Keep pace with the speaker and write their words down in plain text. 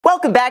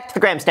Welcome back to the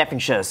Graham Stephan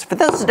Shows. For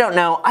those who don't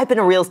know, I've been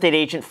a real estate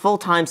agent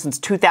full-time since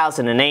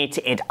 2008,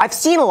 and I've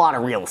seen a lot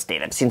of real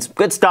estate. I've seen some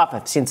good stuff,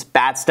 I've seen some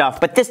bad stuff,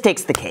 but this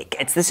takes the cake.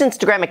 It's this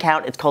Instagram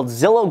account, it's called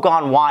Zillow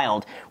Gone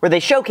Wild, where they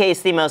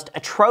showcase the most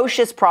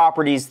atrocious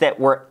properties that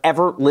were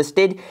ever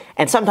listed,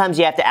 and sometimes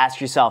you have to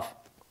ask yourself,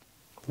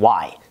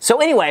 why?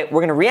 So anyway,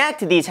 we're going to react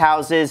to these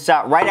houses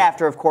right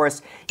after, of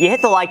course, you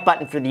hit the like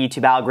button for the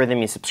YouTube algorithm,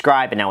 you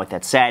subscribe, and now with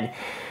that said,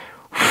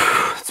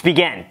 let's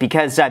begin,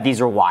 because these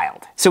are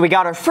wild. So we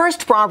got our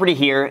first property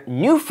here.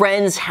 New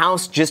friend's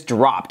house just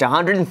dropped.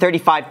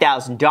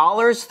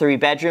 $135,000, 3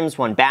 bedrooms,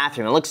 1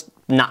 bathroom. It looks,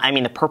 I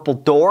mean, the purple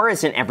door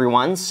isn't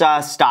everyone's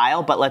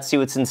style, but let's see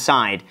what's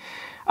inside.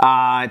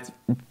 It's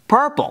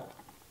purple.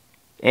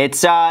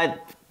 It's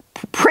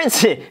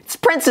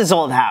Prince's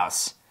old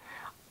house.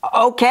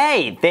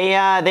 Okay,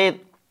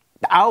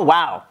 oh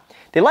wow.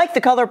 They like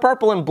the color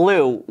purple and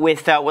blue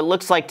with what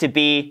looks like to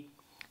be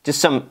just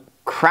some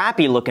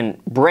crappy looking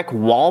brick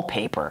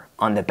wallpaper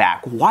on the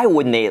back. Why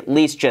wouldn't they at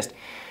least just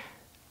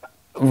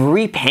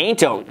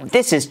repaint? Oh,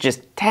 this is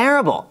just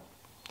terrible.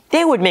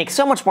 They would make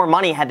so much more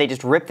money had they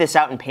just ripped this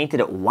out and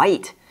painted it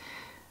white.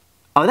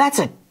 Oh, that's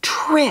a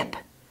trip.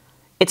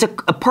 It's a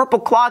purple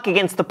clock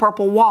against the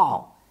purple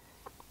wall.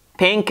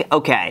 Pink,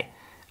 okay.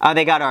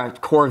 They got a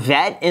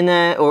Corvette in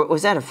the, or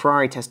was that a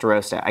Ferrari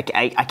Testarossa?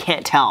 I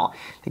can't tell.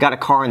 They got a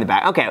car in the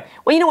back. Okay,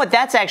 well, you know what?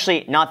 That's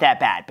actually not that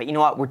bad. But you know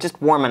what? We're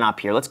just warming up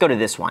here. Let's go to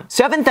this one.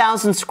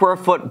 7,000 square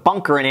foot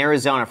bunker in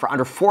Arizona for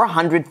under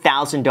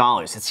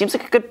 $400,000. It seems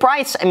like a good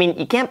price. I mean,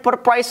 you can't put a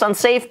price on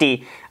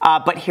safety,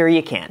 but here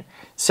you can.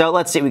 So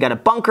let's see. We got a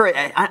bunker.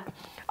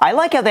 I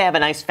like how they have a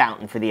nice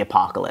fountain for the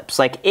apocalypse.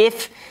 Like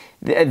if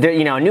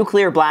you know, a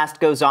nuclear blast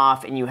goes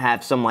off and you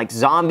have some like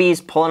zombies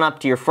pulling up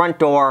to your front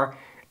door,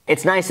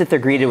 it's nice that they're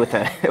greeted with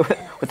a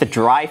with a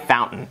dry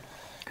fountain.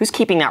 Who's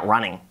keeping that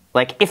running?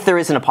 Like, if there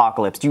is an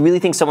apocalypse, do you really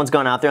think someone's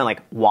going out there and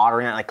like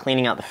watering it, like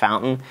cleaning out the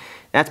fountain?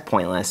 That's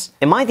pointless.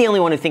 Am I the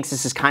only one who thinks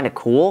this is kind of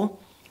cool?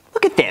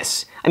 Look at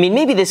this. I mean,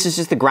 maybe this is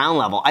just the ground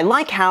level. I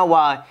like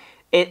how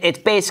it's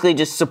basically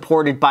just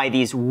supported by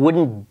these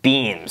wooden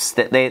beams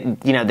that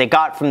they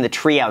got from the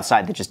tree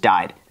outside that just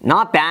died.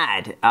 Not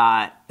bad.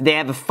 They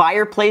have a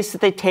fireplace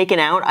that they've taken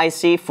out, I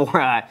see,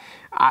 for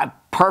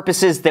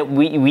purposes that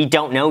we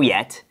don't know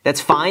yet.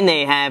 That's fine.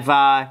 They have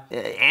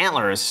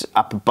antlers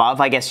up above.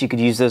 I guess you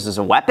could use those as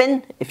a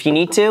weapon if you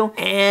need to.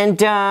 And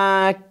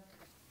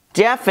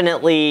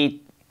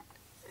definitely,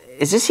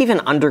 is this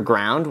even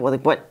underground?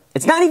 What?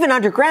 It's not even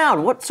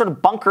underground. What sort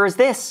of bunker is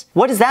this?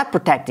 What is that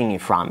protecting you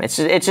from? It's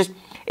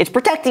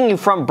protecting you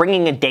from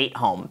bringing a date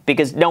home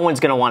because no one's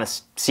gonna want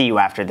to see you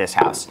after this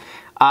house.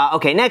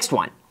 Okay, next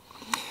one.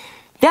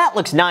 That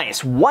looks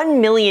nice. $1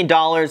 million.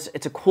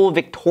 It's a cool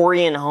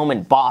Victorian home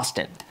in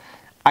Boston.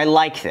 I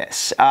like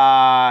this.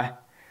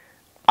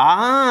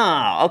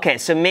 Okay,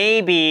 so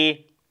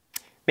maybe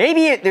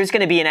there's going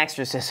to be an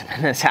exorcism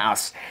in this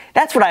house.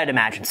 That's what I'd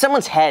imagine.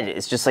 Someone's head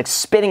is just like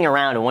spinning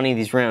around in one of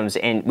these rooms,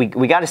 and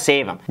we got to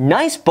save them.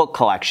 Nice book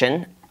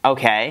collection.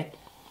 Okay.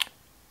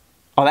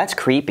 Oh, that's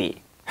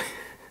creepy.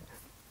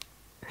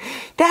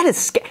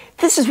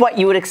 This is what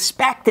you would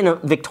expect in a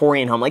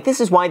Victorian home. Like, this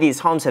is why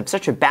these homes have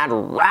such a bad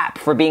rap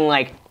for being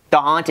like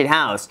the haunted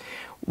house.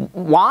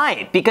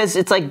 Why? Because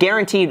it's like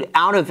guaranteed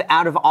out of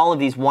all of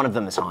these, one of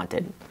them is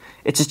haunted.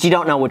 It's just you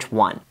don't know which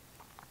one.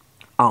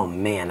 Oh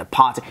man, the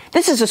pots.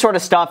 This is the sort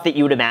of stuff that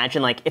you would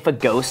imagine, like, if a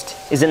ghost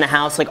is in the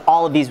house, like,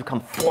 all of these would come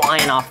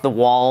flying off the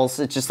walls.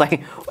 It's just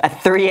like,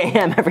 at 3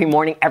 a.m. every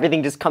morning,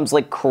 everything just comes,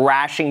 like,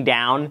 crashing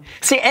down.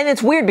 See, and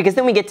it's weird, because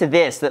then we get to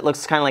this that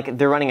looks kind of like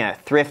they're running a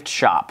thrift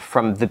shop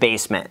from the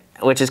basement,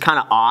 which is kind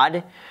of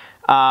odd.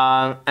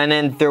 And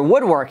then they're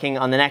woodworking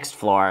on the next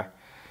floor.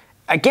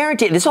 I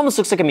guarantee, this almost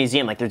looks like a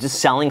museum, like they're just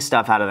selling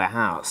stuff out of the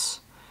house.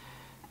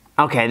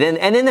 Okay,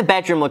 then the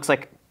bedroom looks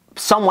like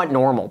somewhat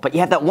normal, but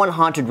you have that one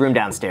haunted room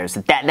downstairs.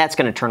 That's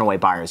going to turn away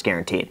buyers,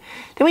 guaranteed.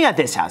 Then we got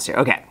this house here.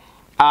 Okay.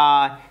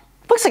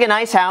 Looks like a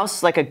nice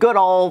house, like a good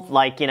old,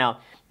 like, you know,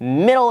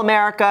 middle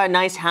America,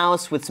 nice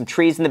house with some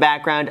trees in the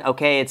background.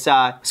 Okay, it's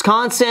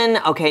Wisconsin.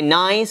 Okay,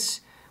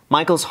 nice.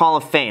 Michael's Hall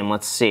of Fame.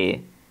 Let's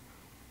see.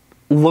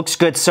 Looks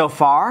good so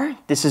far.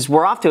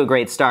 We're off to a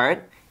great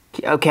start.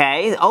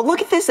 Okay. Oh,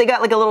 look at this. They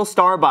got like a little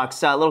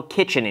Starbucks, little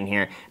kitchen in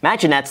here.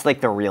 Imagine that's like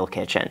the real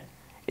kitchen.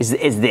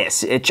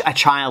 A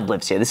child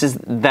lives here. This is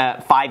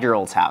the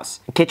 5-year-old's house.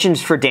 Kitchen's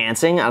for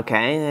dancing.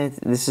 Okay,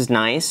 this is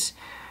nice.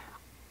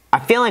 I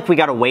feel like we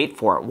gotta wait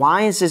for it.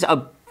 Why is this?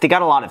 They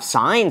got a lot of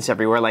signs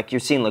everywhere. Like you're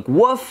seeing like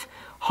woof,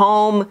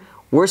 home,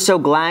 we're so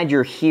glad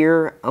you're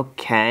here.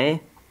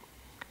 Okay.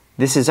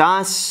 This is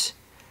us.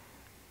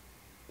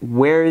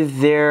 Where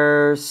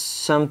there's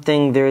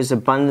something, there's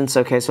abundance.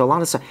 Okay, so a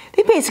lot of signs.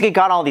 They basically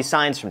got all these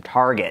signs from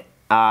Target.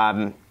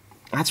 Wait,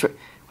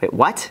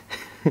 what?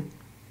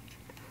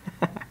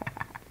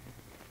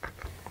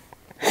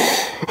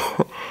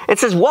 It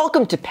says,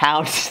 welcome to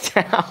Pound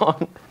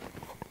Town.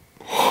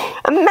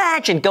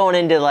 Imagine going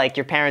into like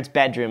your parents'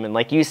 bedroom and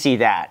like you see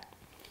that.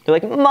 You're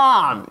like,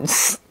 Mom,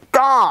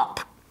 stop.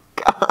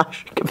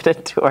 Gosh, give it a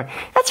tour.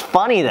 That's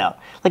funny though.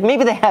 Like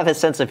maybe they have a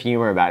sense of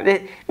humor about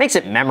it. It makes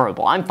it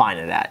memorable. I'm fine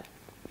with that.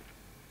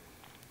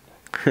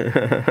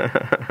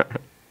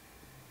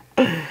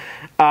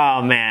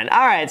 Oh man.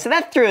 All right, so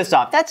that threw us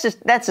off. That's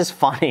just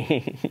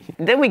funny.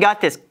 Then we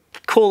got this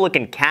cool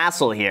looking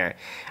castle here.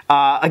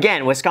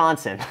 Again,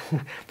 Wisconsin.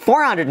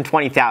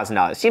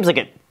 $420,000. Seems like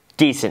a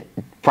decent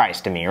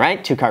price to me,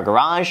 right? 2-car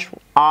garage.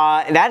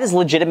 That is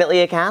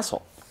legitimately a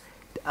castle.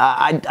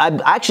 I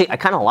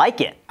kind of like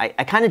it.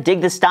 I kind of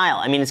dig the style.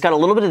 I mean, it's got a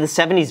little bit of the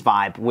 70s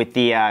vibe with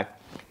the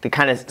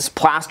kind of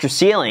plaster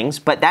ceilings,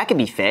 but that can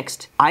be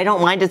fixed. I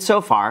don't mind it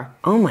so far.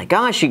 Oh my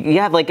gosh, you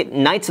have like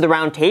Knights of the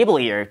Round Table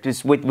here,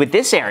 just with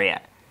this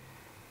area.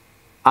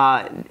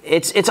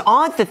 It's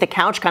odd that the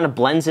couch kind of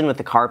blends in with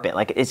the carpet,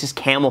 like it's just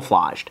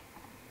camouflaged.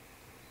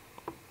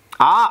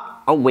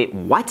 Oh wait,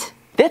 what?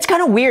 That's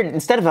kind of weird.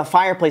 Instead of a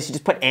fireplace, you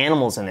just put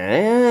animals in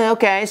there.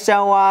 Okay,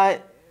 so,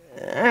 alright,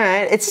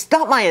 it's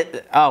not my,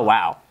 oh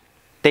wow.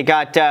 They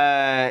got,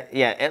 yeah,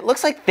 it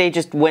looks like they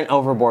just went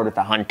overboard with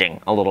the hunting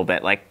a little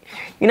bit. Like,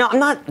 you know, I'm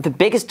not the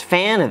biggest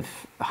fan of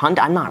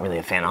I'm not really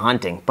a fan of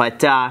hunting,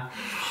 but,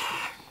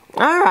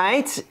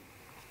 alright.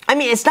 I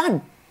mean, it's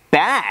not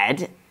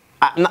bad.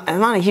 I'm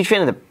not a huge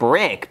fan of the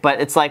brick, but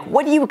it's like,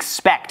 what do you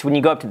expect when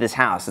you go up to this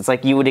house? It's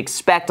like you would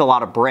expect a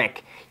lot of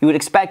brick. You would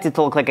expect it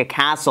to look like a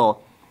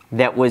castle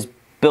that was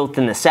built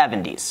in the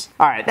 70s.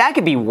 Alright, that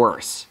could be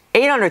worse.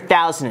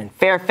 $800,000 in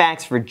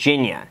Fairfax,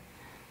 Virginia.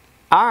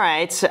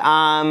 Alright,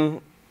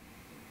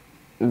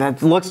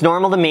 that looks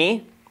normal to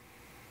me.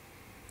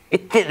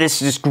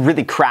 This is just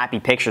really crappy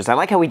pictures. I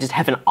like how we just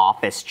have an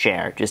office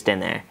chair just in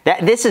there.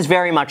 This is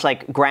very much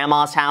like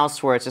grandma's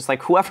house, where it's just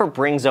like whoever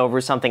brings over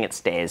something, it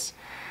stays.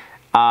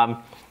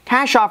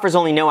 Cash offers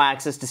only no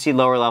access to see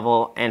lower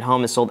level, and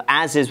home is sold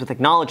as is with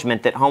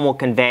acknowledgement that home will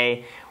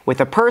convey with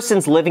a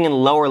person's living in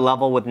lower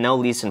level with no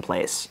lease in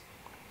place.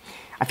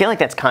 I feel like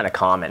that's kind of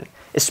common,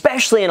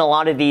 especially in a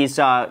lot of these,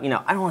 you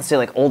know, I don't want to say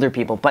like older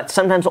people, but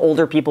sometimes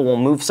older people will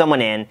move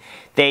someone in.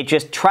 They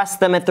just trust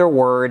them at their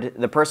word.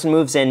 The person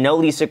moves in, no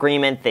lease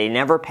agreement, they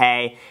never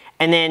pay,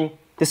 and then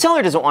the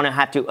seller doesn't want to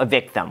have to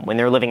evict them when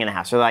they're living in a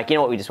house. They're like, you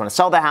know what, we just want to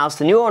sell the house.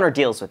 The new owner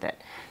deals with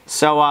it.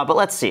 So, but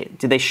let's see.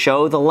 Do they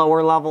show the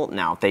lower level?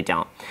 No, they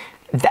don't.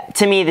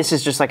 To me, this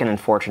is just like an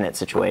unfortunate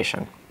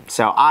situation.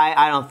 So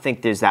I don't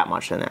think there's that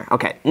much in there.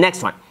 Okay,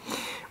 next one.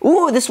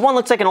 Ooh, this one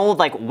looks like an old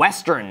like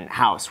Western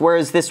house. Where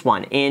is this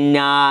one? In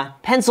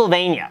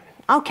Pennsylvania.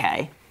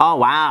 Okay. Oh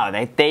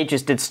wow, they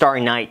just did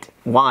Starry Night.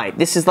 Why?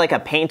 This is like a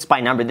paints by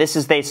number. This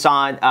is, they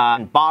saw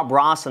Bob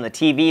Ross on the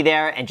TV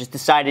there and just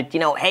decided, you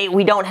know, hey,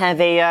 we don't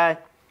have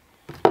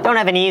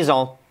an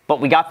easel,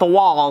 but we got the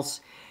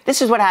walls.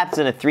 This is what happens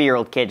when a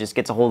 3-year-old kid just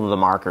gets a hold of the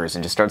markers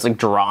and just starts like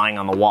drawing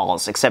on the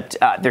walls, except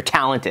they're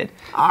talented.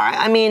 All right,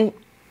 I mean,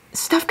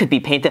 stuff could be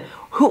painted.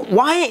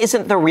 Why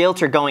isn't the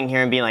realtor going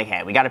here and being like,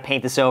 hey, we got to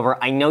paint this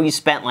over. I know you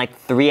spent like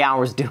 3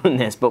 hours doing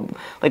this, but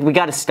like we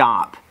got to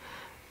stop.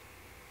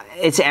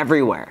 It's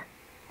everywhere.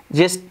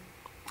 Just,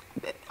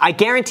 I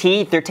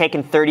guarantee they're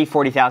taking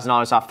 $30,000,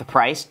 $40,000 off the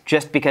price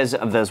just because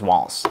of those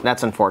walls.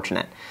 That's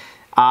unfortunate.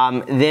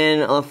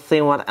 Then let's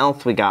see what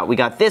else we got. We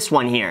got this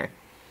one here.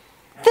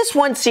 This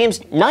one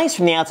seems nice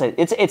from the outside.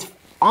 It's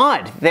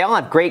odd. They all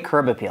have great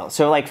curb appeal.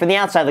 So like from the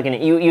outside looking at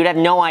you'd have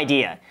no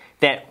idea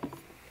that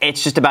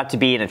it's just about to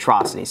be an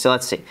atrocity. So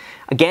let's see.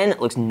 Again,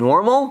 it looks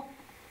normal.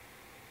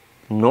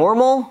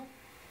 Normal.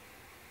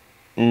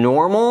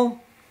 Normal.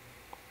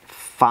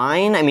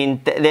 Fine. I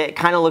mean, that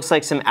kind of looks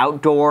like some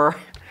outdoor.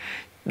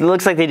 It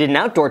looks like they did an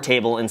outdoor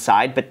table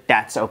inside, but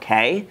that's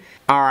okay.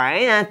 All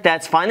right,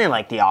 that's fine. They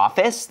like The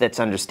Office. That's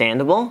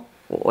understandable.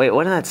 Wait,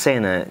 what did that say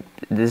in the?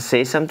 Did it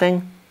say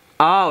something?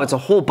 Oh, it's a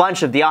whole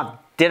bunch of The Office.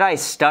 Did I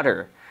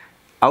stutter?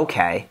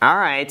 Okay. All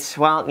right.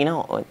 Well, you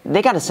know,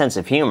 they got a sense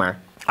of humor.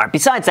 All right.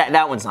 Besides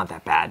that one's not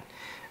that bad.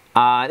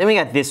 Then we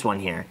got this one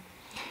here.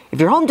 If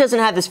your home doesn't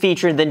have this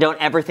feature, then don't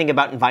ever think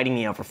about inviting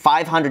me over.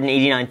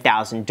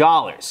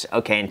 $589,000.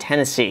 Okay, in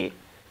Tennessee.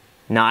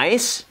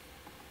 Nice.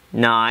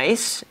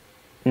 Nice.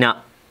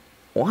 Now,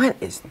 what?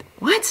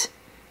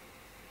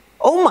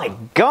 Oh my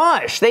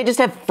gosh, they just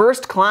have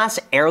first-class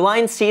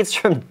airline seats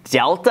from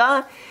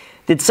Delta?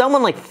 Did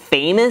someone like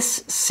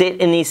famous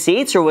sit in these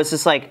seats, or was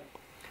this like,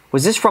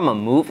 was this from a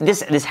movie?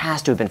 This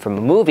has to have been from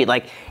a movie.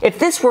 Like, if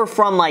this were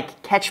from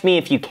like Catch Me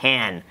If You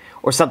Can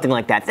or something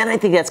like that, then I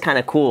think that's kind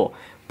of cool.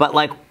 But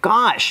like,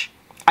 gosh,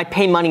 I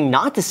pay money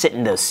not to sit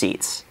in those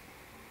seats.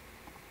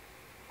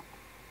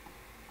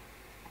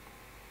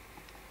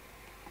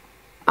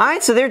 All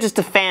right, so they're just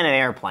a fan of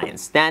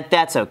airplanes.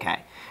 That's okay.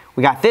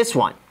 We got this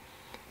one.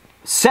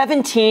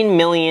 $17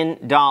 million,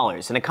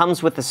 and it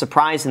comes with a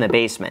surprise in the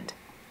basement.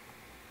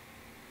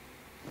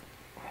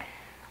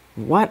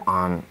 What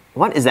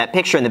is that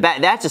picture in the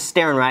back? That's just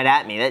staring right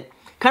at me. That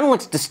kind of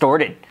looks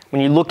distorted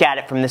when you look at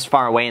it from this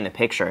far away in the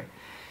picture.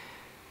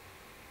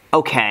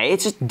 Okay,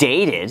 it's just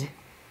dated.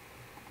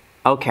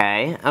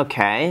 Okay,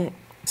 okay.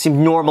 Seems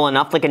normal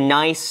enough, like a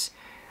nice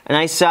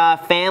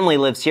family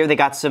lives here. They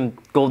got some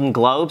Golden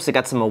Globes, they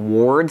got some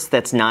awards,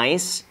 that's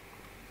nice.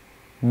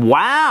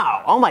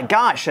 Wow. Oh my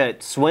gosh, a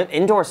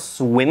indoor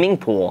swimming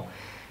pool.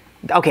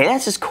 Okay,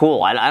 that's just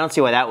cool. I don't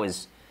see why that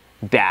was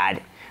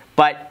bad.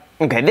 But,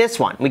 okay, this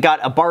one. We got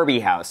a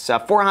Barbie house,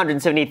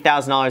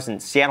 $478,000 in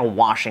Seattle,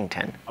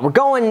 Washington. We're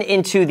going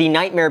into the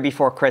Nightmare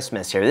Before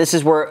Christmas here. This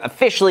is where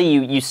officially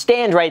you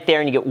stand right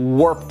there and you get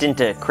warped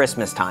into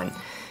Christmas time.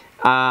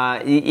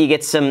 You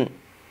get some...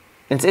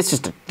 It's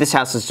just, this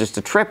house is just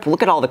a trip.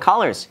 Look at all the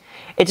colors.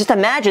 Just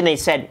imagine they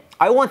said,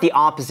 I want the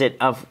opposite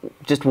of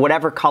just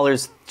whatever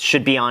colors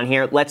should be on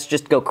here. Let's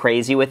just go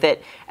crazy with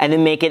it and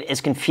then make it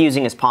as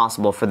confusing as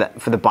possible for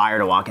the buyer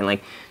to walk in.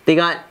 Like, they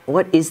got,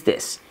 what is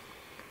this?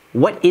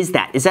 What is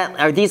that?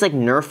 Are these like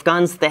Nerf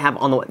guns that they have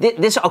on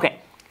the, okay,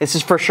 this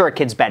is for sure a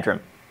kid's bedroom.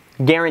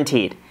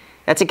 Guaranteed.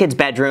 That's a kid's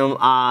bedroom.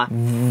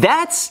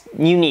 That's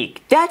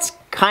unique. That's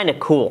kind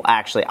of cool,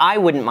 actually. I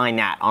wouldn't mind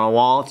that on a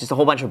wall. It's just a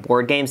whole bunch of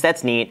board games.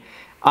 That's neat.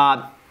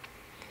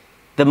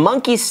 The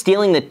monkey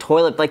stealing the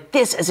toilet, like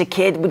this as a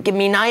kid would give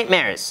me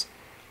nightmares.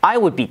 I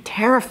would be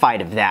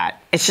terrified of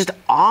that. It's just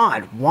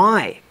odd.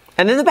 Why?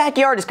 And then the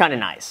backyard is kind of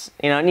nice.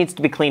 You know, it needs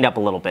to be cleaned up a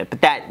little bit,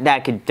 but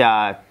that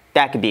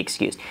could be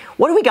excused.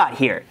 What do we got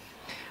here?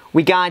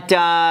 We got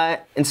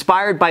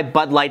inspired by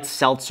Bud Light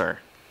Seltzer.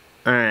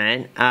 All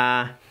right.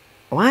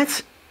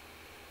 What?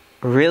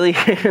 Really,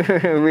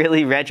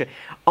 really retro.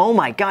 Oh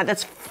my God,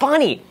 that's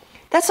funny.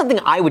 That's something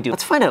I would do.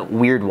 Let's find a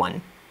weird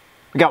one.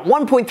 We got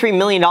 $1.3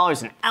 million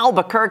in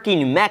Albuquerque,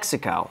 New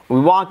Mexico. We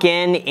walk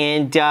in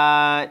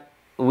and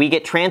we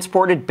get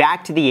transported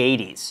back to the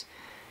 80s.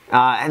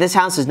 And this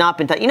house has not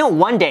been touched. You know,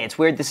 one day, it's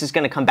weird, this is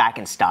gonna come back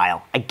in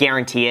style. I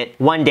guarantee it.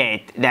 One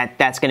day,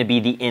 that's gonna be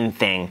the in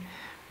thing.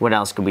 What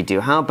else could we do?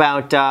 How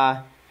about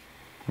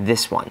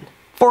this one?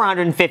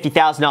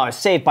 $450,000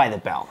 Saved by the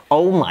Bell.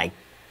 Oh my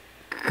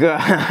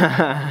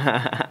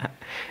God.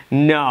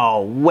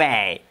 No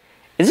way.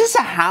 Is this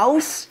a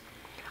house?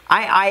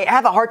 I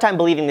have a hard time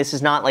believing this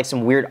is not like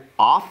some weird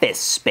office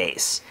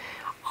space.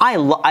 I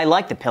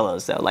like the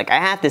pillows though. Like, I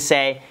have to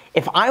say,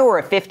 if I were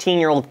a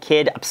 15-year-old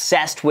kid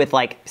obsessed with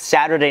like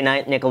Saturday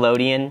Night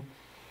Nickelodeon,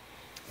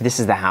 this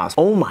is the house.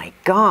 Oh my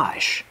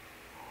gosh.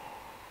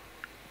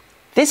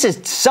 This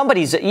is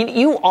somebody's,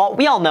 we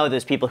all know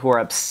those people who are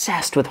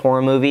obsessed with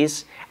horror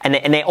movies,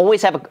 and they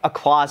always have a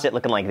closet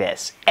looking like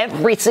this.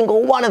 Every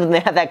single one of them,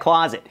 they have that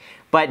closet.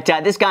 But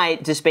this guy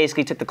just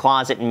basically took the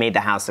closet and made the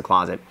house the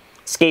closet.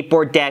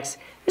 Skateboard decks.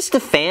 Just a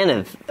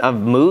fan of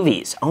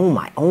movies. Oh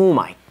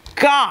my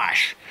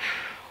gosh.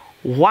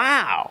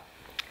 Wow.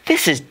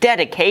 This is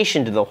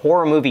dedication to the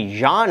horror movie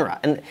genre.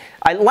 And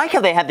I like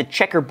how they have the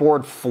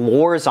checkerboard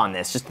floors on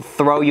this, just to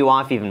throw you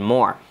off even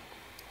more.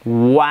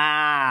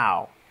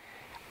 Wow.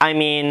 I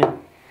mean,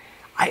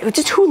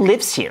 just who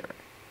lives here?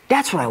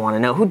 That's what I want to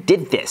know. Who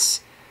did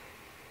this?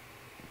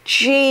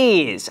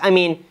 Jeez. I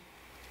mean,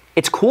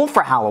 it's cool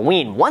for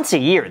Halloween. Once a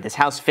year, this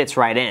house fits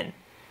right in.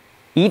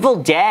 Evil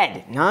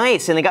Dead.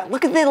 Nice. And they got,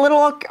 look at the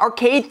little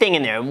arcade thing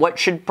in there. What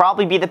should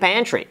probably be the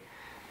pantry.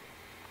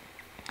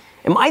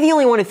 Am I the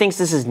only one who thinks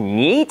this is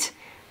neat?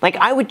 Like,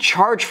 I would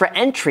charge for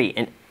entry.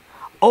 And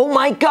oh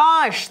my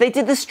gosh, they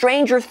did the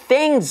Stranger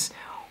Things.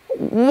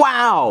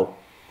 Wow.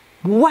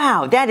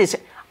 Wow, that is...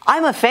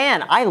 I'm a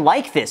fan. I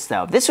like this,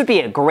 though. This would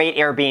be a great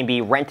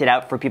Airbnb rented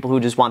out for people who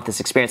just want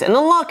this experience. And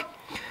then look,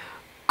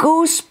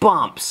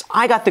 Goosebumps.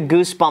 I got the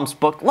Goosebumps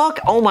book. Look,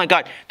 oh my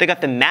God. They got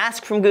the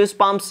mask from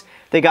Goosebumps.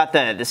 They got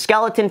the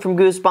skeleton from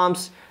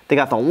Goosebumps. They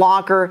got the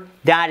locker.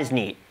 That is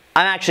neat.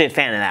 I'm actually a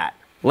fan of that.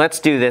 Let's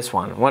do this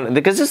one.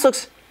 Because this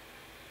looks...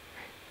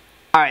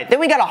 All right, then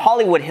we got a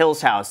Hollywood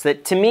Hills house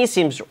that to me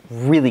seems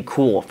really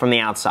cool from the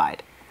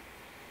outside.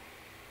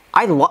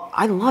 I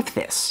love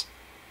this.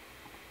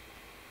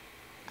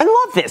 I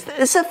love this.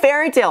 This is a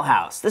fairy tale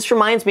house. This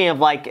reminds me of,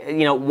 like,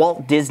 you know,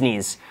 Walt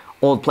Disney's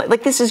old place.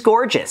 Like, this is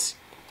gorgeous.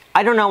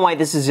 I don't know why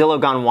this is Zillow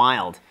gone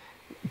wild.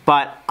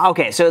 But,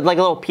 okay, so it's like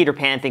a little Peter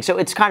Pan thing. So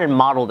it's kind of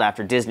modeled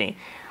after Disney.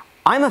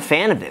 I'm a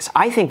fan of this.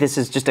 I think this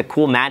is just a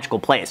cool, magical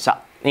place. So,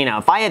 you know,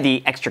 if I had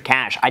the extra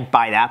cash, I'd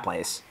buy that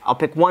place. I'll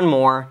pick one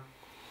more.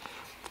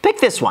 Pick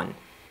this one.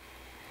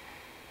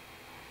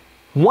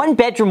 1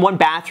 bedroom, 1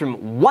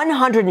 bathroom,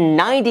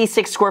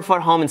 196 square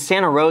foot home in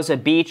Santa Rosa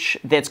Beach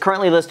that's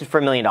currently listed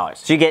for $1 million.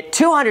 So you get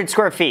 200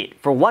 square feet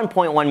for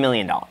 $1.1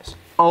 million.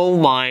 Oh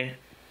my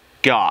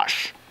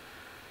gosh.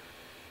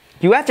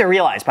 You have to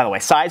realize, by the way,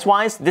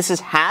 size-wise, this is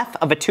half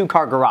of a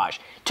 2-car garage.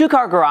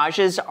 2-car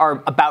garages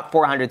are about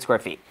 400 square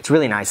feet. It's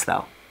really nice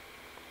though.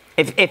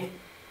 If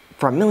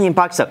for $1 million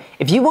though,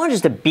 if you want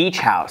just a beach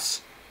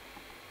house,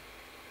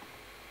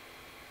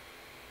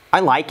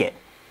 I like it.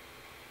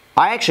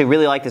 I actually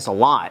really like this a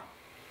lot.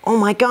 Oh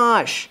my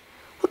gosh.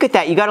 Look at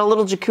that. You got a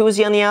little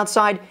jacuzzi on the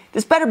outside.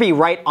 This better be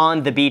right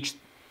on the beach,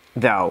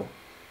 though.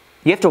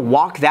 You have to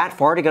walk that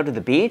far to go to the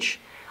beach?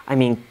 I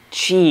mean,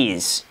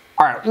 jeez.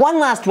 All right,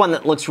 one last one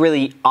that looks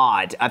really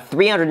odd.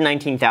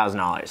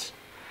 $319,000.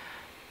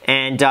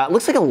 And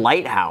looks like a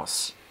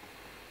lighthouse.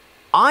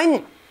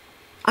 I'm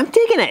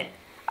digging it.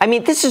 I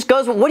mean, this just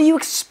goes, what do you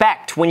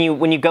expect when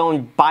you go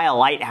and buy a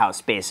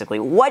lighthouse, basically?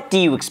 What do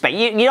you expect?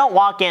 You don't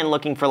walk in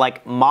looking for,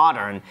 like,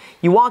 modern.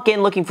 You walk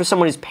in looking for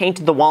someone who's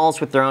painted the walls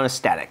with their own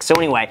aesthetic. So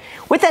anyway,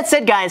 with that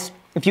said, guys,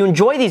 if you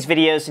enjoy these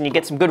videos and you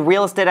get some good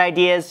real estate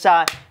ideas,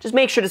 just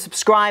make sure to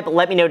subscribe.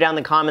 Let me know down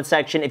in the comment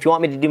section. If you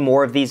want me to do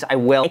more of these, I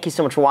will. Thank you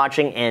so much for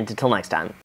watching, and until next time.